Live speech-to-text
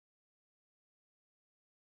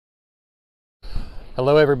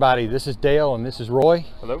Hello everybody, this is Dale and this is Roy.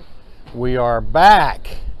 Hello. We are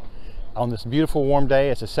back on this beautiful warm day.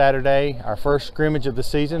 It's a Saturday, our first scrimmage of the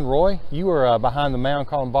season. Roy, you were behind the mound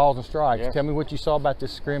calling balls and strikes. Yeah. Tell me what you saw about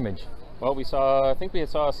this scrimmage. Well, I think we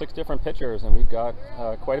saw 6 different pitchers, and we've got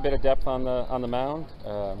quite a bit of depth on the mound.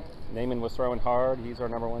 Naaman was throwing hard. He's our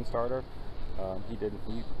 #1 starter. He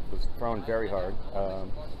was throwing very hard.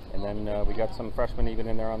 And then we got some freshmen even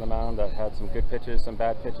in there on the mound that had some good pitches, some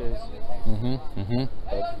bad pitches.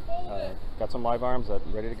 But got some live arms that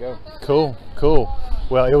ready to go. Cool.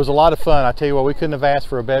 Well, it was a lot of fun. I tell you what, we couldn't have asked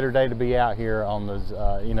for a better day to be out here on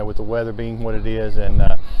the, with the weather being what it is, and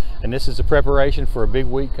this is a preparation for a big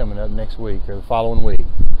week coming up next week or the following week.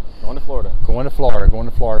 Going to Florida. Going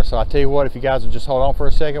to Florida. So I tell you what, if you guys will just hold on for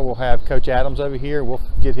a second, we'll have Coach Adams over here and we'll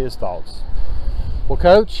get his thoughts. Well,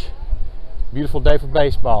 Coach, beautiful day for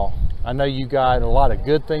baseball. I know you got a lot of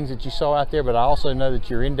good things that you saw out there, but I also know that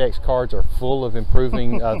your index cards are full of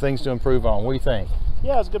improving things to improve on. What do you think?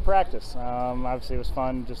 Yeah, it was a good practice. Obviously, it was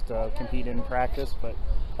fun just to compete in practice, but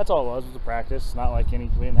that's all it was a practice. It's not like we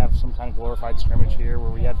didn't have some kind of glorified scrimmage here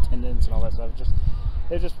where we had attendance and all that stuff.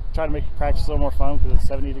 They just tried to make practice a little more fun because it's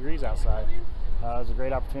 70 degrees outside. It was a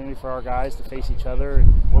great opportunity for our guys to face each other,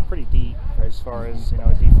 and we're pretty deep as far as a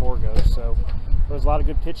D4 goes. So there was a lot of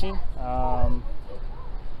good pitching.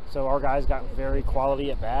 So our guys got very quality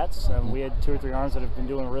at bats. We had 2 or 3 arms that have been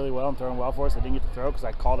doing really well and throwing well for us. I didn't get to throw because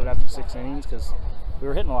I called it after 6 innings because we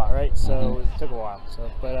were hitting a lot, right? So it took a while.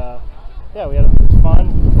 Yeah, it was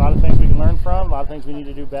fun. A lot of things we can learn from. A lot of things we need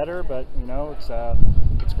to do better. But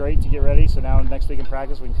it's great to get ready. So now next week in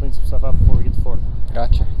practice we can clean some stuff up before we get to Florida.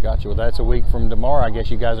 Gotcha. Well, that's a week from tomorrow. I guess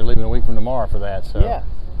you guys are leaving a week from tomorrow for that. So yeah,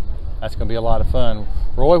 that's going to be a lot of fun.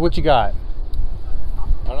 Roy, what you got?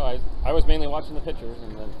 I don't know. I was mainly watching the pitchers,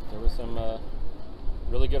 and then there was some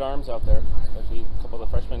really good arms out there, especially a couple of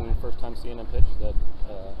the freshmen, first time seeing them pitch. That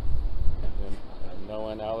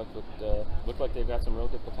Noah and Alec look like they've got some real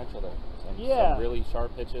good potential there. Some really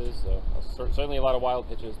sharp pitches. Certainly a lot of wild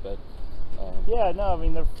pitches, but.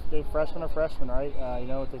 The freshmen are freshmen, right? You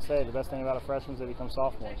know what they say, the best thing about a freshman is they become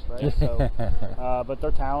sophomores, right? So, but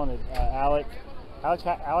they're talented. Alec,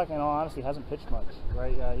 in all honesty, hasn't pitched much,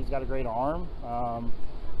 right? He's got a great arm,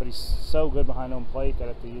 but he's so good behind home plate that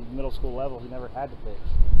at the middle school level, he never had to pitch.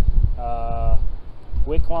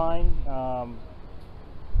 Wickline,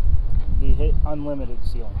 he hit unlimited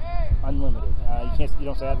ceiling, unlimited. You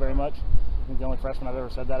don't say that very much. I think the only freshman I've ever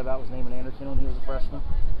said that about was Naaman Anderson when he was a freshman.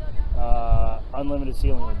 Unlimited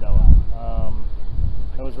ceiling with Noah.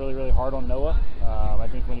 It was really, really hard on Noah. I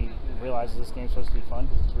think when he realizes this game's supposed to be fun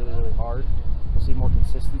because it's really, really hard, we'll see more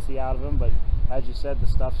consistency out of him. But as you said, the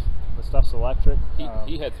stuff's electric.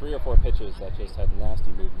 He had 3 or 4 pitches that just had nasty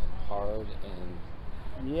movement, hard and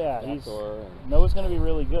Noah's going to be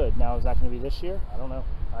really good. Now, is that going to be this year? I don't know.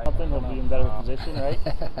 He'll be in better position, right?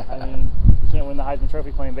 I mean, you can't win the Heisman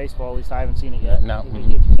Trophy playing baseball. At least I haven't seen it yet. No. If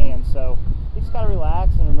you can, so you just got to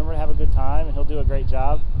relax and remember to have a good time, and he'll do a great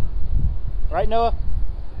job. Right, Noah?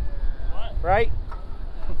 What? Right?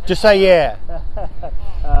 Just say yeah.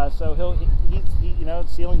 So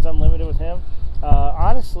ceiling's unlimited with him.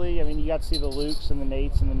 Honestly, I mean, you got to see the Lukes and the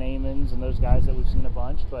Nates and the Naamans and those guys that we've seen a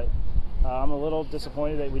bunch, but I'm a little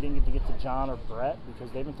disappointed that we didn't get to John or Brett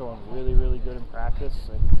because they've been throwing really, really good in practice,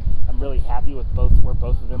 and I'm really happy with where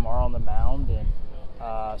both of them are on the mound, and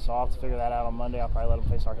so I'll have to figure that out on Monday. I'll probably let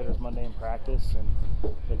them face our hitters Monday in practice,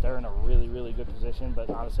 but they're in a really, really good position.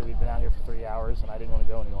 But honestly, we've been out here for 3 hours, and I didn't want to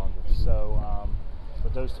go any longer. So,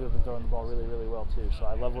 but those 2 have been throwing the ball really, really well too. So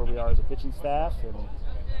I love where we are as a pitching staff, and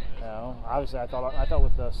obviously I thought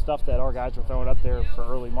with the stuff that our guys were throwing up there for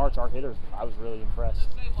early March, our hitters, I was really impressed.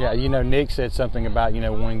 Yeah, Nick said something about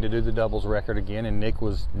wanting to do the doubles record again, and Nick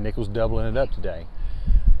was doubling it up today.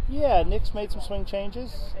 Yeah, Nick's made some swing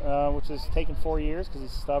changes, which has taken 4 years because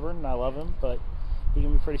he's stubborn, and I love him, but he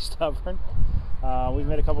can be pretty stubborn. We've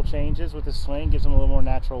made a couple changes with his swing, gives him a little more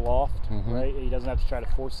natural loft, right? He doesn't have to try to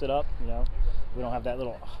force it up, We don't have that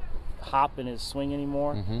little hop in his swing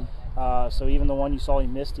anymore. So even the one you saw he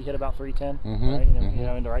missed, he hit about 310, right?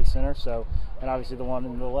 Into right center. So, and obviously the one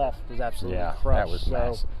in the left was absolutely crushed. That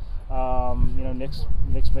was massive.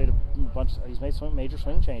 Nick's made a bunch. He's made some major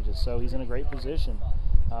swing changes, so he's in a great position.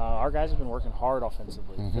 Our guys have been working hard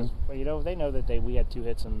offensively because they know that we had 2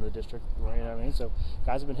 hits in the district. You know what I mean? So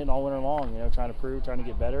guys have been hitting all winter long. Trying to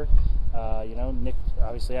get better. Nick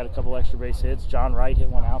obviously had a couple extra base hits. John Wright hit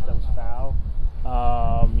one out that was foul.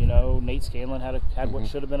 Nate Scanlon had what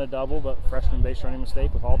should have been a double, but freshman base running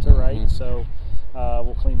mistake with Halter, right? So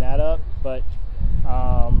we'll clean that up. But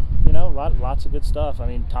You know, lots of good stuff. I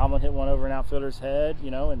mean, Tomlin hit one over an outfielder's head,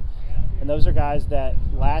 you know, and those are guys that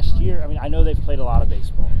last year, I mean, I know they've played a lot of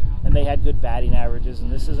baseball, and they had good batting averages,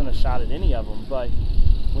 and this isn't a shot at any of them, but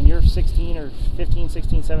when you're 16 or 15,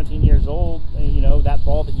 16, 17 years old, you know, that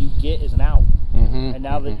ball that you get is an out. And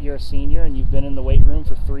now that you're a senior and you've been in the weight room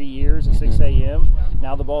for 3 years at 6 a.m.,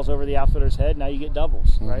 now the ball's over the outfielder's head, now you get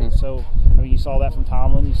doubles, right? So, I mean, you saw that from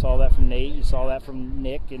Tomlin, you saw that from Nate, you saw that from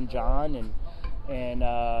Nick and John, and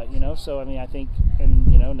you know, so I mean, I think,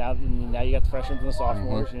 and you know, now you got the freshmen and the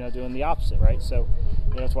sophomores, you know, doing the opposite, right? So,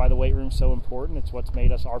 you know, that's why the weight room's so important. It's what's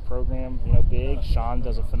made our program, you know, big. Sean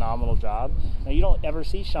does a phenomenal job. Now, you don't ever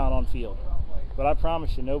see Sean on field, but I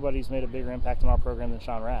promise you, nobody's made a bigger impact on our program than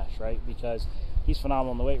Sean Rash, right? Because he's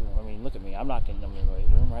phenomenal in the weight room. I mean, look at me. I'm not getting him in the weight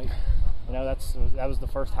room, right? You know, that was the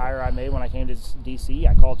first hire I made when I came to DC.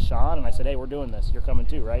 I called Sean and I said, hey, we're doing this. You're coming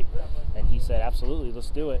too, right? And he said, absolutely, let's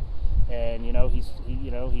do it. And you know, he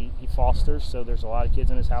fosters, so there's a lot of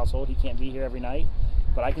kids in his household. He can't be here every night,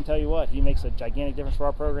 but I can tell you what, he makes a gigantic difference for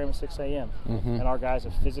our program at 6 a.m. And our guys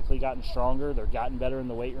have physically gotten stronger. They're gotten better in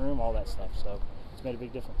the weight room, all that stuff. So it's made a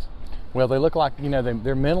big difference. Well, they look like, you know,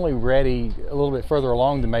 they're mentally ready a little bit further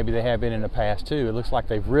along than maybe they have been in the past too. It looks like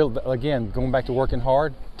they've again, going back to working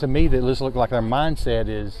hard. To me, they just look like their mindset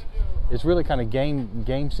is really kind of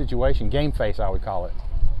game situation, game face, I would call it.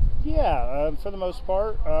 Yeah, for the most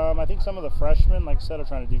part. I think some of the freshmen, like I said, are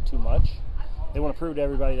trying to do too much. They want to prove to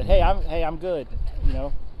everybody that, hey, I'm good. You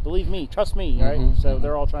know, believe me, trust me, right? So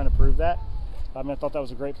they're all trying to prove that. I mean, I thought that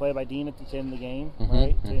was a great play by Dean at the end of the game,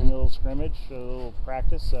 right? In a little scrimmage, a little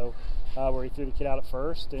practice. So where he threw the kid out at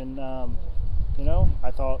first, and you know,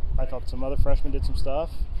 I thought some other freshmen did some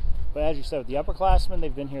stuff. But as you said, the upperclassmen,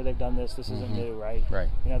 they've been here, they've done this. This isn't new, right? Right.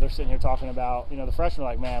 You know, they're sitting here talking about, you know, the freshmen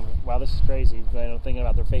are like, man, wow, this is crazy. You know, thinking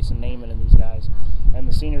about their face and Naaman and these guys. And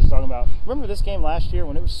the seniors are talking about, remember this game last year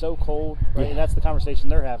when it was so cold, right? And that's the conversation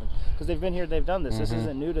they're having. Because they've been here, they've done this. This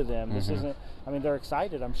isn't new to them. This isn't, I mean, they're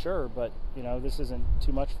excited, I'm sure, but, you know, this isn't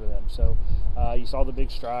too much for them. So you saw the big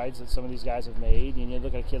strides that some of these guys have made. And you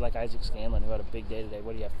look at a kid like Isaac Scanlon, who had a big day today.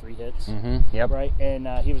 What do you have, 3 hits? Right? And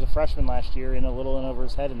he was a freshman last year in a little in over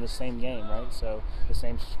his head in this same game, right? So the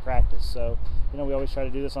same practice. So, you know, we always try to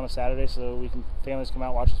do this on a Saturday so we can, families come out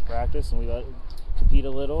and watch us practice, and we let compete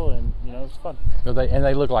a little, and, you know, it's fun. Well,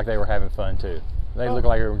 they look like they were having fun too. They look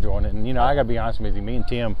like they were enjoying it. And, you know, I got to be honest with you, me and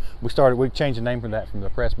Tim, we changed the name from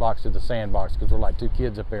the press box to the sandbox because we're like 2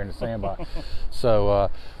 kids up there in the sandbox.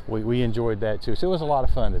 So we enjoyed that too. So it was a lot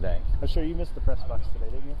of fun today. I'm sure you missed the press box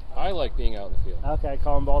today, didn't you? I like being out in the field. Okay,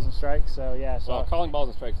 calling balls and strikes. So, yeah. So. Well, calling balls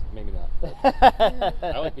and strikes, maybe not.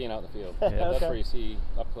 I like being out in the field. Yeah, that's where you see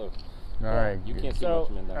up close. All right. You can't see much of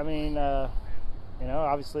them in there. I mean, you know,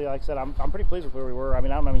 obviously, like I said, I'm pretty pleased with where we were. I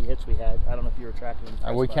mean, I don't know how many hits we had. I don't know if you were tracking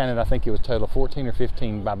them. We counted, I think it was total 14 or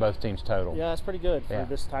 15 by both teams total. Yeah, that's pretty good for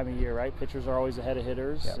this time of year, right? Pitchers are always ahead of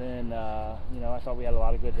hitters. And, you know, I thought we had a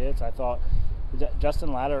lot of good hits. I thought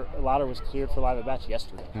Justin Lauder was cleared for live at-bats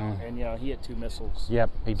yesterday. And, you know, he had 2 missiles.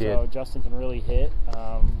 Yep, he did. So Justin can really hit.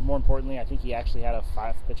 More importantly, I think he actually had a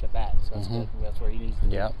 5-pitch at-bat. So that's good. That's where he needs to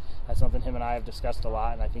be. That's something him and I have discussed a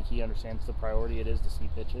lot, and I think he understands the priority it is to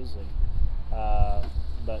see pitches. And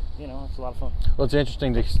but, you know, it's a lot of fun. Well, it's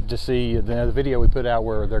interesting to see the video we put out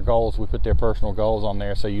where their goals, we put their personal goals on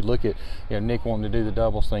there. So you look at, you know, Nick wanting to do the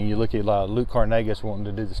doubles thing. You look at Luke Carnegas wanting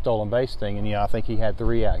to do the stolen base thing. And, you know, I think he had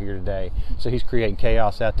 3 out here today. So he's creating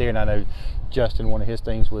chaos out there. And I know Justin, one of his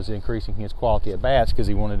things was increasing his quality at bats because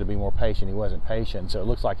he wanted to be more patient. He wasn't patient. So it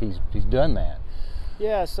looks like he's done that.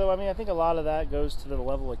 Yeah, so, I mean, I think a lot of that goes to the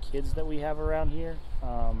level of kids that we have around here.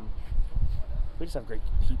 We just have great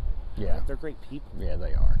people. Yeah, right? They're great people. Yeah,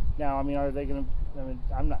 they are. Now, I mean, are they going to? I mean,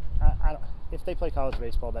 I'm not. I don't, if they play college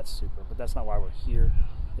baseball, that's super. But that's not why we're here.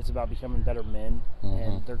 It's about becoming better men,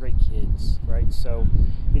 and they're great kids, right? So,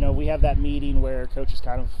 you know, we have that meeting where coach is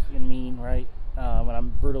kind of mean, right? And I'm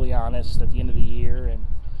brutally honest at the end of the year, and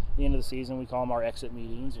at the end of the season, we call them our exit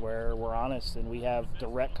meetings, where we're honest and we have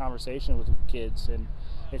direct conversation with kids, and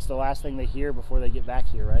it's the last thing they hear before they get back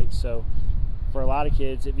here, right? So, for a lot of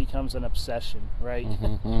kids, it becomes an obsession, right? You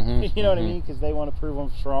know what I mean? Because they want to prove them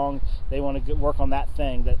strong. They want to work on that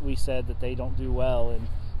thing that we said that they don't do well. And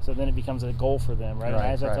so then it becomes a goal for them, right?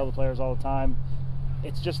 As I tell the players all the time,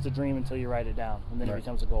 it's just a dream until you write it down, and then it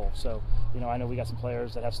becomes a goal. So, you know, I know we got some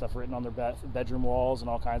players that have stuff written on their bedroom walls and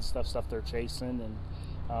all kinds of stuff they're chasing. And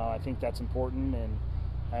I think that's important. And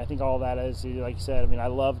I think all that is, like you said, I mean, I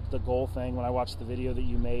loved the goal thing when I watched the video that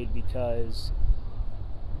you made because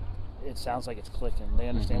it sounds like it's clicking. They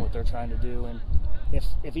understand what they're trying to do, and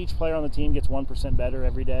if each player on the team gets 1% better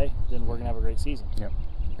every day, then we're gonna have a great season. Yep.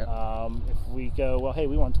 If we go, well, hey,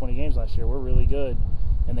 we won 20 games last year, we're really good,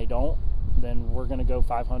 and they don't, then we're going to go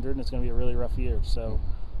 500, and it's going to be a really rough year. So,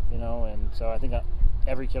 and so I think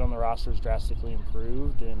every kid on the roster is drastically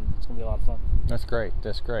improved, and it's going to be a lot of fun. That's great.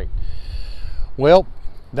 That's great. Well,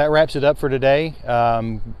 that wraps it up for today.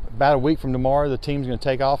 About a week from tomorrow, the team's going to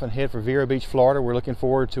take off and head for Vero Beach, Florida. We're looking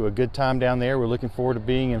forward to a good time down there. We're looking forward to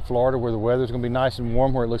being in Florida where the weather's going to be nice and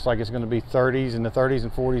warm, where it looks like it's going to be 30s and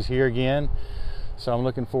 40s here again. So I'm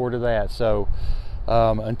looking forward to that. So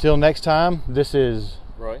until next time, this is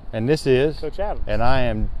Roy. And this is Coach Adams. And I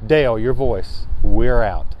am Dale, your voice. We're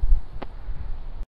out.